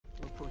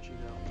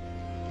you know.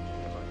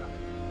 Yes, I got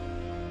it.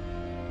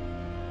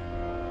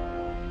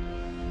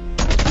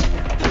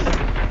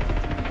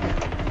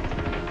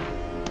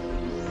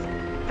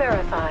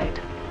 Verified.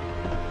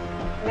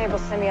 Enable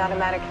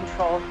semi-automatic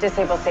control.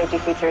 Disable safety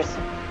features.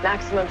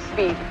 Maximum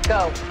speed.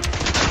 Go.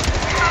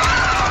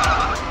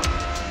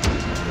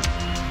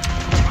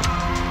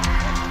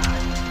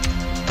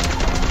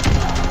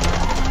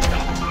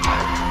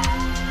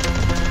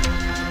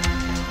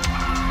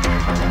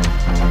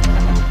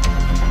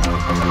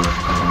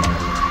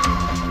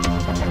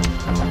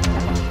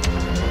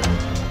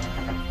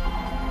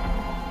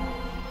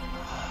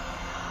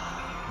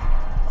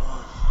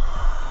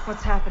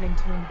 What's happening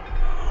to him?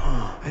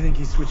 I think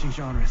he's switching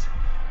genres.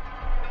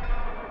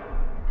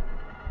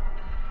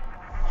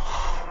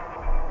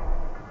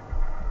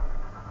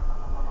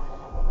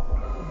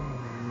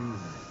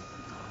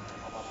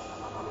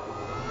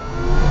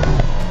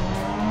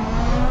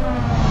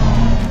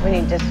 We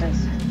need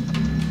distance.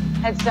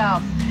 Head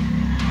south.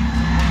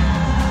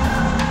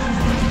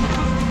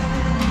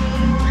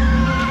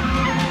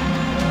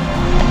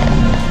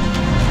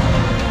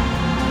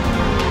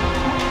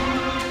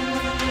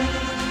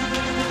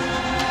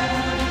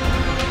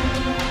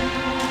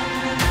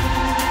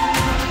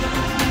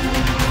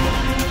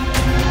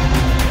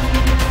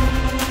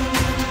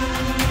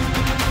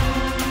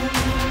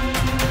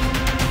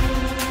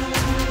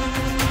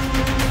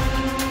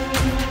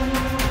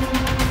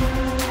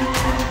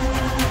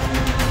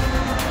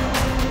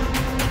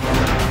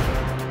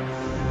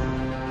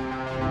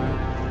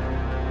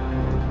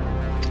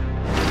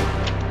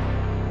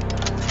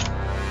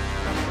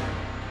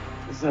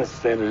 Is that a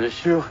standard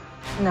issue?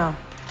 No.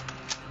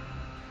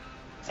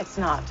 It's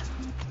not.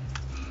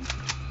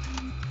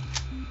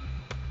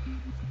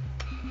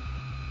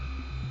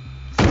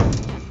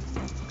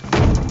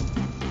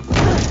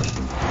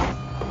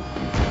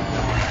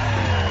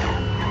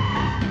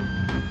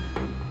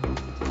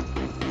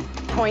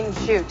 Point and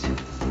shoot.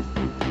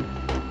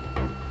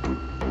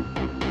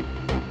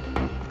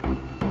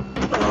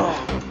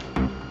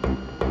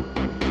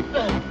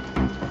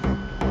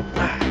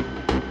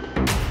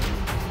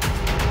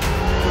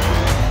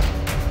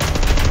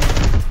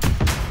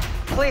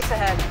 Police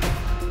ahead.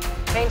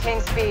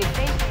 Maintain speed.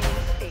 Maintain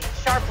speed.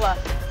 Sharp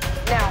left.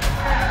 Now.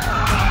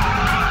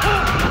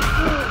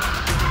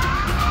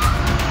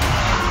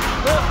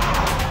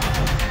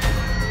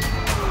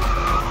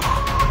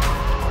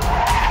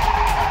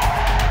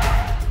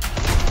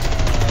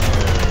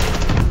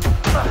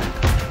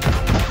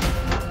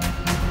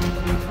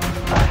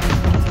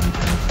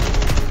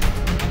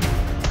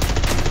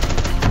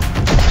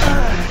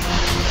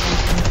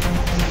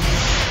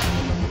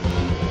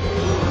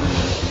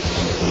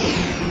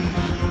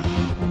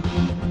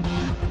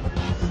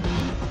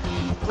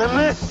 I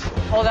missed.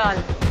 Hold on.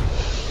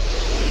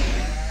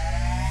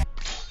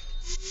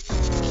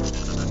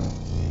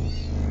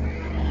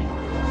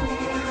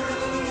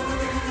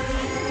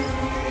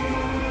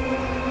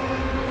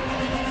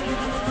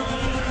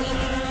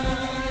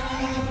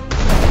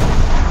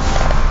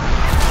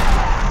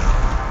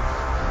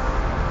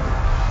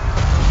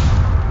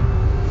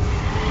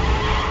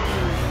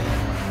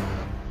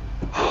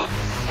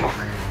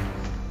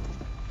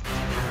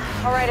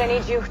 All right, I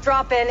need you.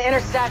 Drop in,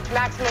 intersect,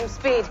 maximum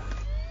speed.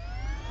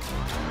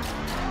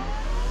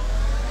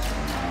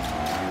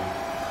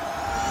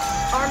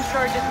 Arm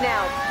charges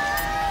now.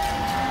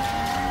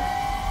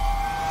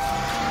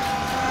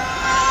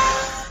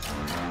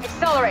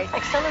 Accelerate.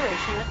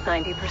 Acceleration at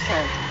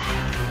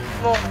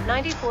 90%. More.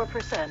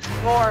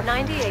 94%. More.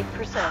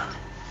 98%.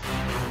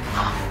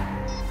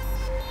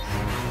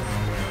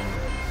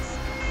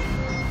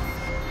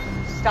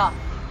 Stop.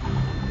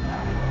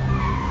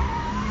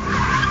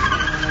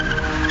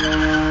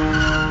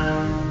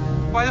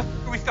 Why the f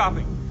are we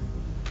stopping?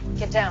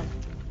 Get down.